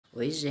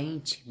Oi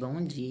gente,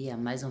 bom dia,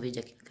 mais um vídeo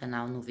aqui no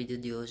canal. No vídeo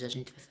de hoje a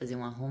gente vai fazer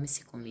um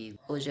arrume-se comigo.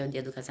 Hoje é o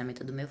dia do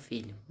casamento do meu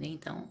filho,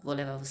 então vou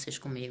levar vocês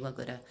comigo.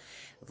 Agora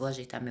vou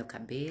ajeitar meu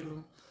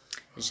cabelo,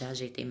 já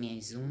ajeitei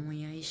minhas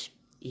unhas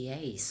e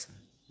é isso,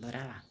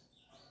 bora lá.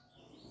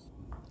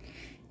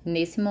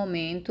 Nesse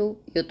momento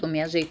eu tô me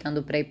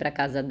ajeitando pra ir pra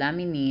casa da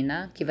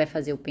menina que vai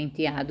fazer o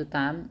penteado,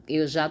 tá?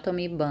 Eu já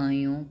tomei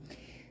banho.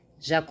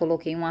 Já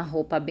coloquei uma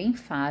roupa bem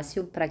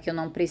fácil para que eu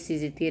não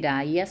precise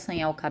tirar e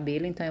assanhar o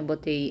cabelo. Então, eu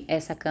botei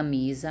essa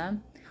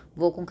camisa.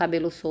 Vou com o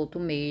cabelo solto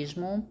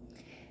mesmo.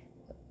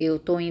 Eu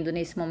tô indo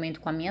nesse momento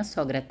com a minha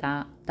sogra,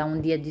 tá? Tá um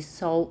dia de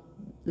sol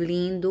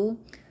lindo.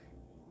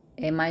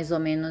 É mais ou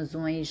menos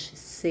umas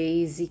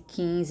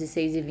 6h15,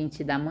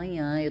 6h20 da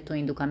manhã. Eu tô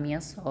indo com a minha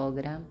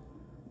sogra.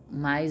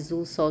 Mas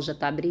o sol já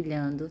tá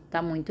brilhando.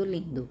 Tá muito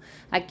lindo.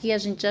 Aqui a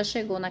gente já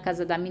chegou na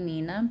casa da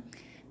menina.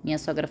 Minha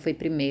sogra foi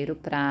primeiro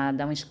pra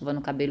dar uma escova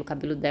no cabelo. O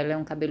cabelo dela é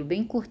um cabelo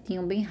bem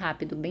curtinho, bem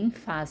rápido, bem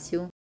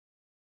fácil.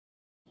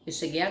 Eu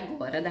cheguei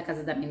agora da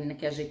casa da menina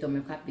que ajeitou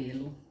meu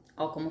cabelo.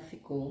 Ó como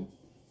ficou.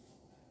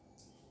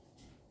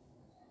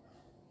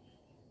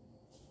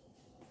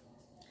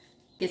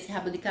 Esse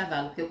rabo de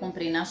cavalo que eu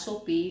comprei na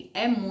Shopee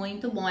é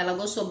muito bom. Ela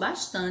gostou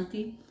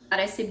bastante.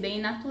 Parece bem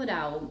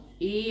natural.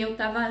 E eu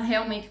tava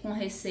realmente com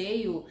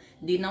receio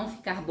de não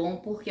ficar bom,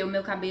 porque o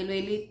meu cabelo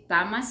ele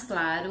tá mais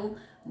claro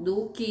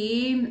do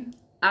que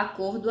a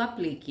cor do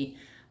aplique.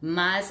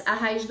 Mas a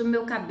raiz do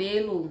meu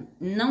cabelo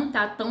não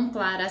tá tão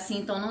clara assim,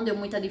 então não deu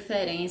muita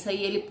diferença.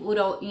 E ele,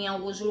 em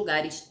alguns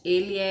lugares,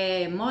 ele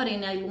é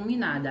morena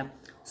iluminada.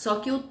 Só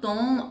que o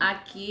tom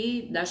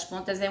aqui das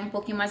pontas é um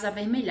pouquinho mais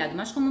avermelhado.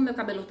 Mas como o meu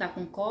cabelo tá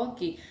com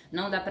coque,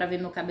 não dá pra ver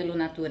meu cabelo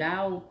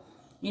natural.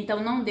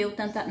 Então não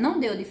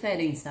deu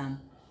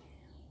diferença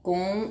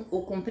com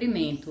o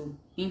comprimento.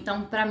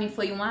 Então pra mim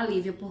foi um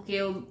alívio, porque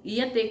eu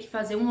ia ter que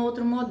fazer um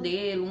outro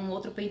modelo, um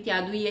outro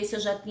penteado, e esse eu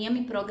já tinha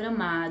me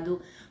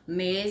programado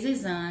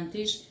meses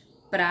antes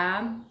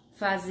pra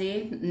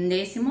fazer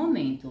nesse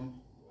momento.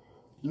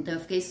 Então eu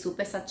fiquei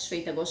super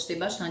satisfeita, gostei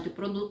bastante. O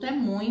produto é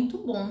muito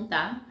bom,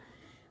 tá?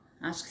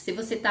 Acho que se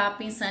você tá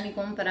pensando em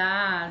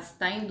comprar, se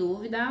tá em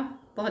dúvida,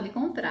 pode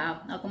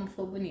comprar. Olha como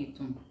ficou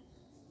bonito.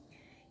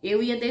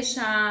 Eu ia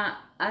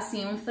deixar,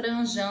 assim, um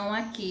franjão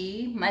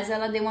aqui, mas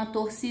ela deu uma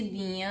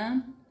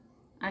torcidinha.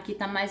 Aqui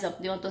tá mais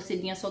alto, deu uma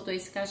torcidinha, soltou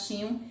esse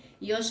cachinho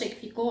e eu achei que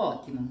ficou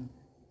ótimo.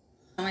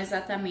 São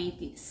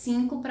exatamente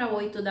 7h para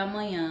 8 da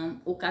manhã,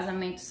 o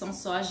casamento são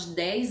só às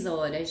 10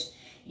 horas.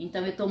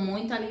 Então eu tô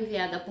muito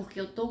aliviada porque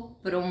eu tô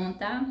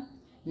pronta,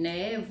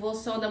 né? Eu vou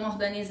só dar uma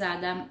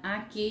organizada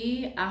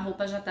aqui, a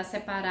roupa já tá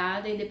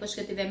separada e depois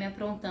que eu estiver me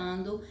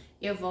aprontando,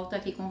 eu volto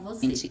aqui com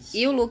vocês.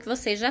 E o look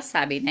vocês já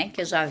sabem, né? Que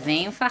eu já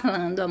venho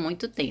falando há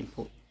muito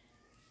tempo.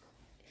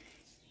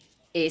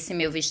 Esse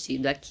meu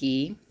vestido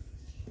aqui.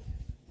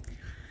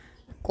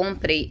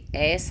 Comprei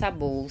essa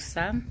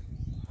bolsa.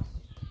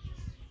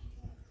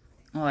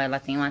 Ó, ela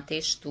tem uma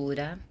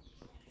textura.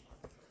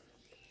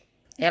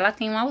 Ela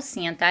tem uma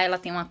alcinha, tá? Ela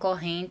tem uma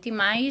corrente,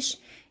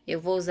 mas eu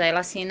vou usar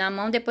ela assim na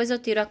mão, depois eu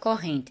tiro a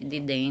corrente de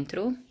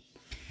dentro.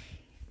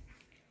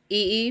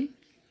 E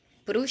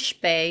pros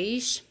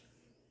pés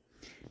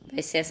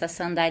vai ser essa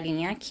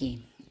sandalinha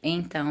aqui.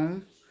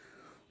 Então,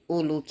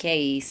 o look é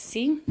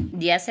esse.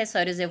 De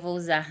acessórios eu vou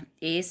usar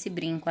esse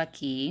brinco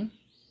aqui.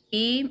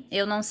 E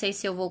eu não sei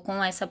se eu vou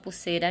com essa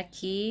pulseira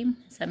aqui,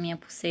 essa minha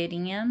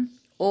pulseirinha,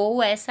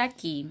 ou essa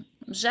aqui.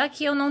 Já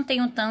que eu não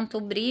tenho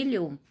tanto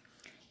brilho,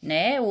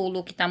 né, o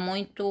look tá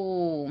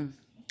muito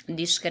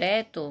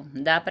discreto,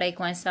 dá pra ir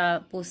com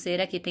essa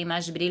pulseira que tem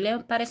mais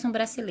brilho, parece um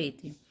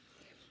bracelete.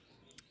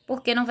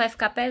 Porque não vai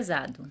ficar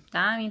pesado,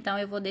 tá? Então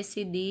eu vou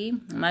decidir,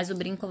 mas o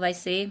brinco vai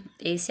ser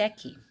esse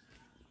aqui.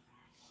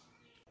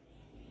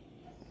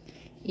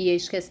 E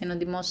esquecendo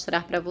de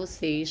mostrar pra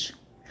vocês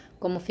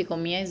como ficam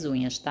minhas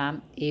unhas, tá?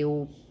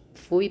 Eu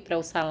fui para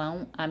o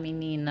salão, a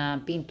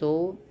menina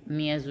pintou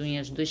minhas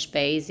unhas dos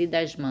pés e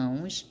das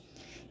mãos.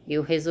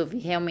 Eu resolvi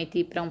realmente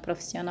ir para um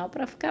profissional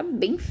para ficar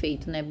bem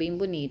feito, né? Bem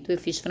bonito. Eu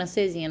fiz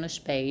francesinha nos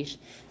pés.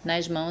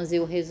 Nas mãos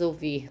eu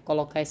resolvi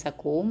colocar essa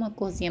cor, uma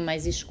corzinha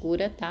mais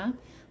escura, tá?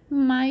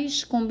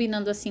 Mas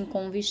combinando assim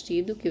com o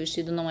vestido, que o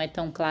vestido não é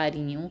tão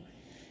clarinho.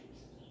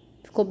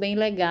 Ficou bem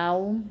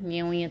legal.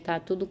 Minha unha tá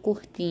tudo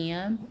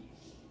curtinha.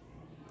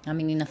 A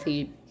menina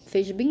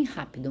fez bem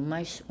rápido,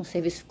 mas o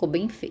serviço ficou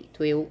bem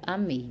feito. Eu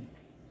amei.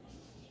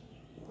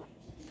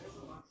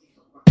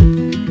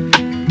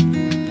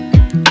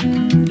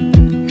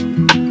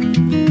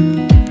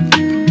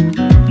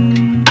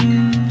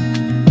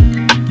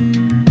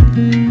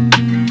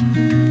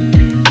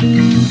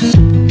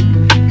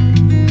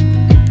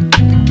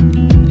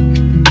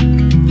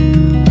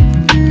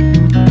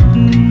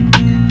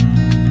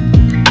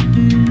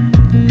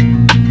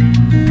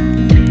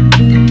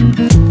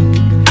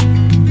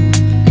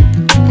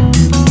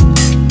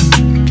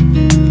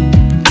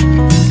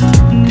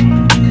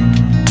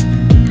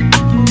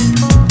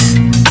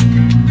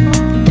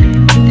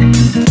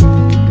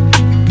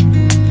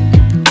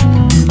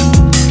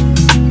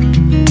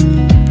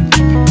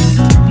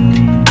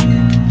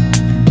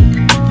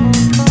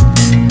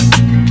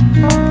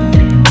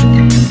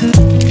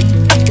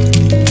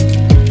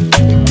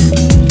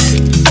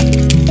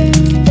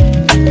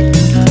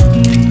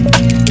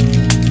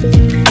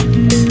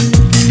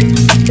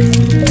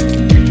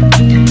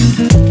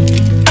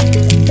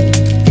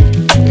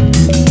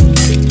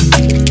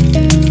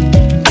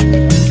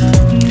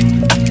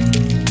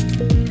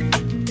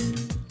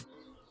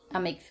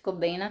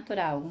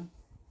 natural.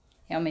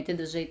 Realmente é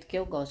do jeito que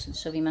eu gosto.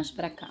 Deixa eu vir mais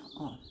pra cá,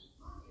 ó.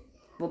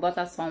 Vou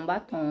botar só um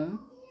batom.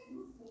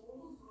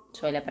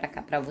 Deixa eu olhar pra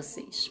cá pra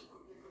vocês.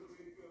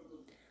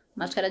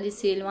 Máscara de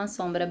cílio, uma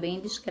sombra bem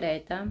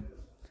discreta,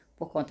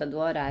 por conta do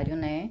horário,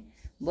 né?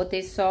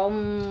 Botei só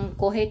um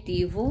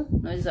corretivo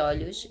nos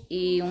olhos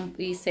e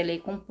selei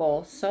com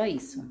pó, só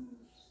isso.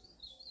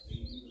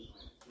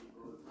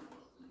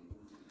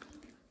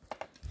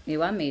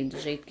 Eu amei do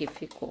jeito que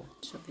ficou.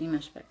 Deixa eu vir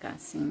mais pra cá,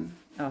 assim,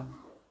 ó.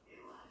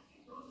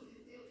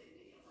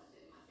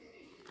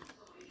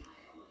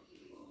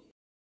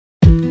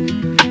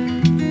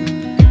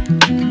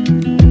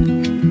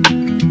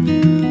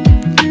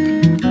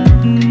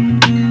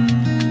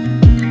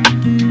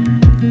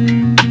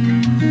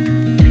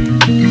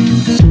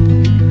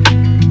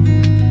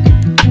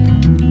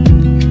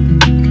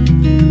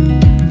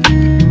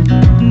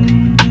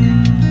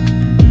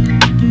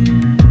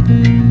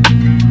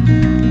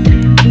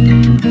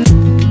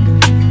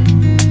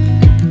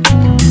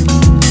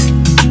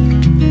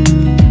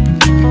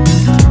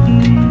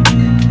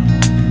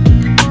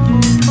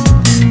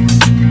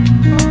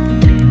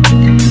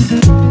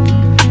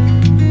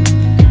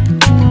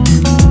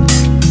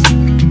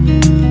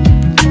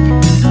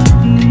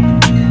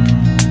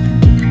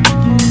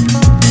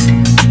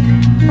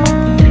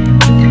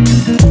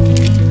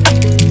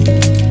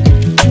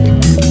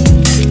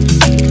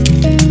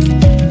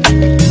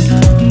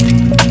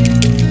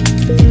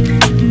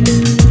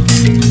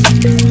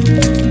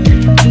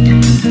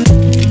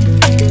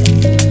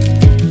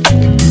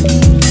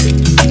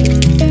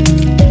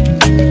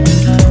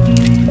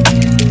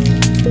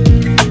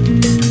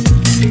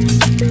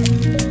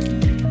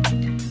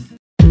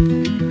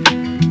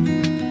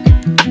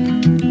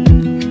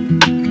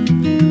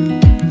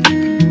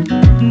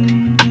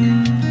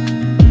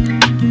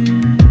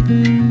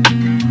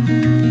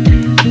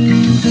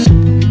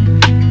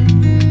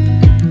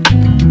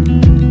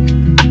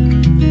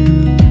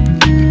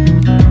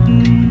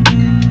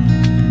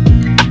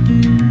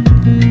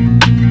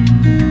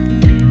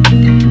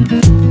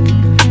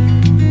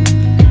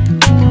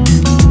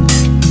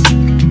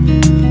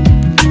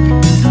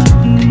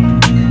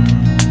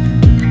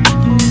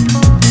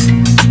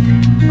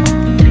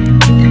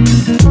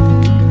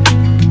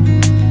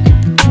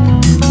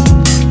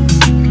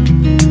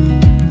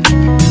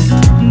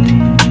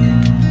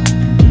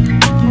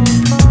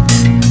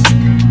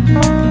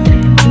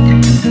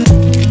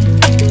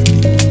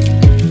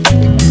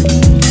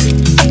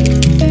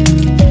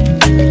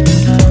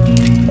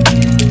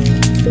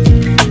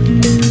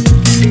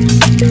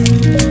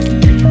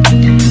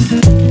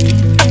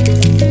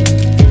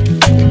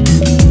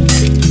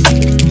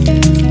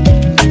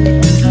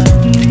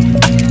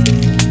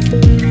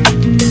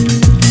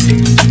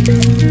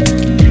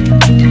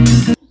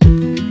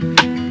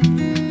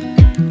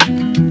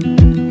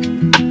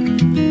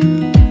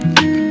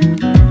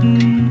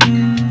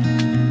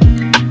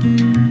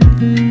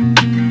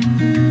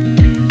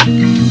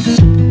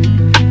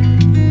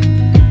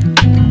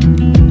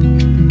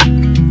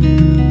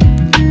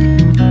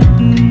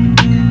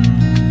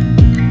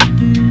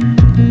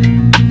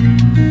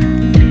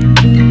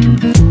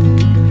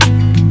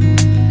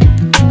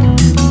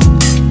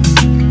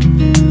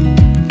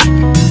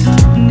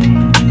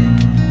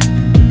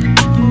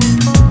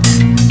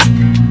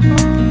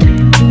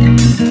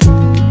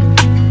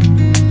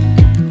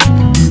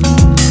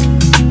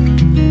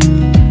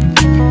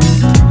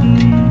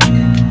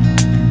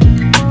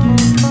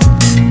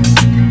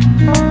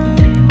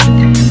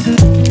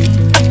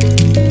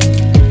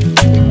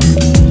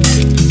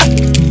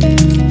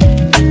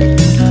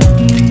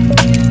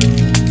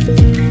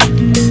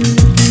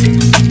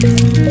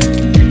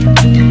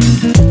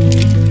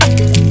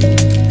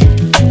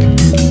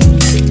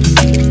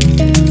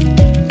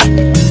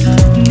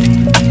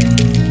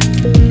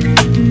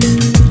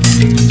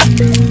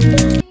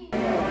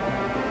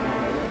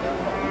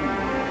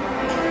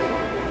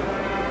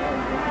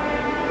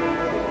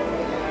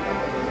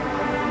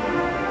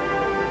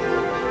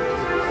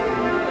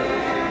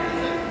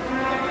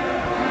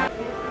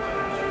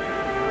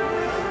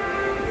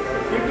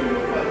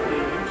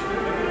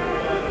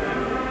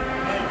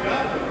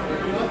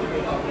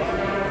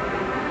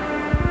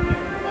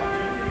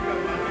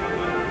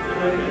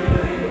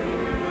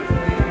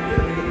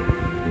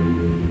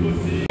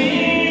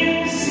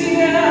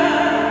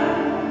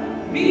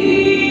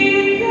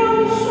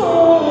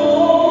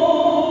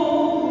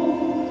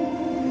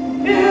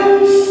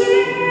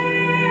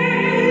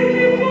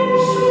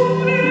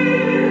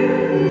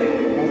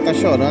 Tá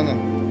chorando.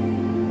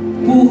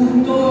 Por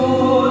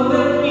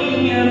toda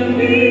minha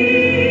vida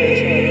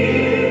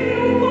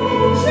eu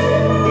vou te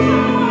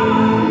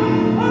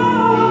amar.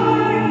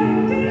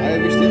 Aí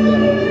eu vestido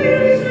dela.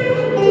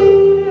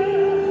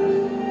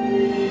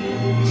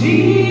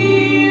 De